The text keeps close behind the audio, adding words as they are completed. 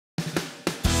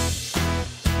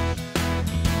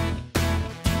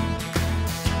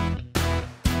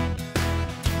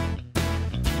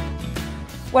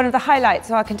One of the highlights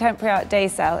of our contemporary art day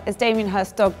sale is Damien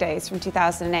Hirst Dog Days from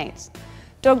 2008.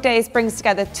 Dog Days brings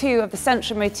together two of the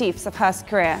central motifs of Hirst's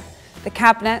career, the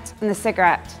cabinet and the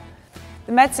cigarette.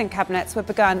 The medicine cabinets were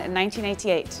begun in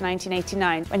 1988 to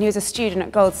 1989 when he was a student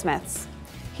at Goldsmiths.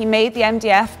 He made the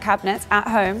MDF cabinets at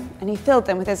home and he filled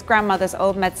them with his grandmother's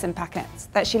old medicine packets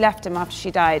that she left him after she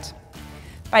died.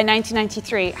 By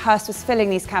 1993, Hirst was filling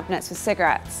these cabinets with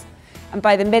cigarettes, and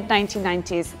by the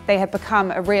mid-1990s, they had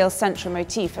become a real central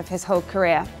motif of his whole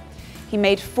career. He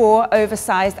made 4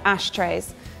 oversized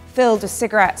ashtrays filled with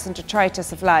cigarettes and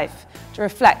detritus of life to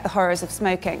reflect the horrors of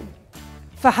smoking.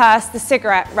 For Hirst, the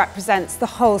cigarette represents the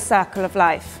whole circle of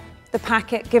life. The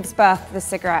packet gives birth to the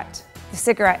cigarette. The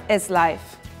cigarette is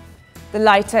life. The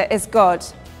lighter is God,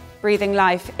 breathing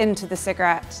life into the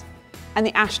cigarette. And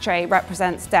the ashtray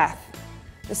represents death.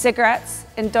 The cigarettes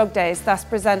in Dog Days thus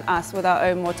present us with our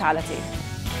own mortality.